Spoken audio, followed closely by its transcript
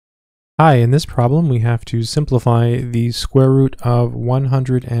Hi, in this problem we have to simplify the square root of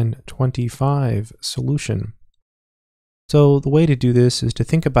 125 solution. So the way to do this is to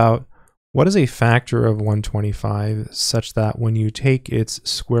think about what is a factor of 125 such that when you take its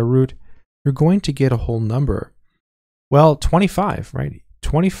square root, you're going to get a whole number. Well, 25, right?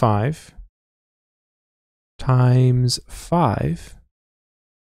 25 times 5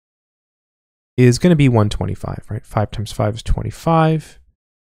 is going to be 125, right? 5 times 5 is 25.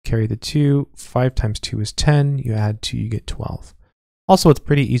 Carry the 2, 5 times 2 is 10, you add 2, you get 12. Also, it's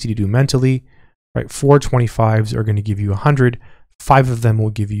pretty easy to do mentally, right? 4 25s are going to give you 100, 5 of them will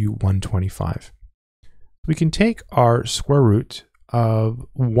give you 125. We can take our square root of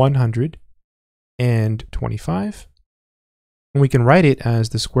 125, and we can write it as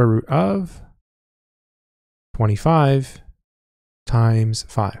the square root of 25 times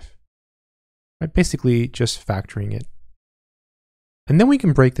 5, right? Basically just factoring it. And then we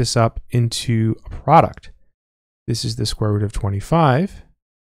can break this up into a product. This is the square root of 25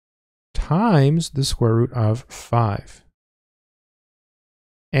 times the square root of 5.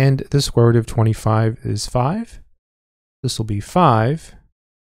 And the square root of 25 is 5. This will be 5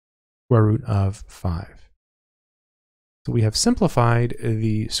 square root of 5. So we have simplified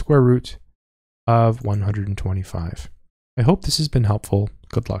the square root of 125. I hope this has been helpful.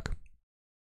 Good luck.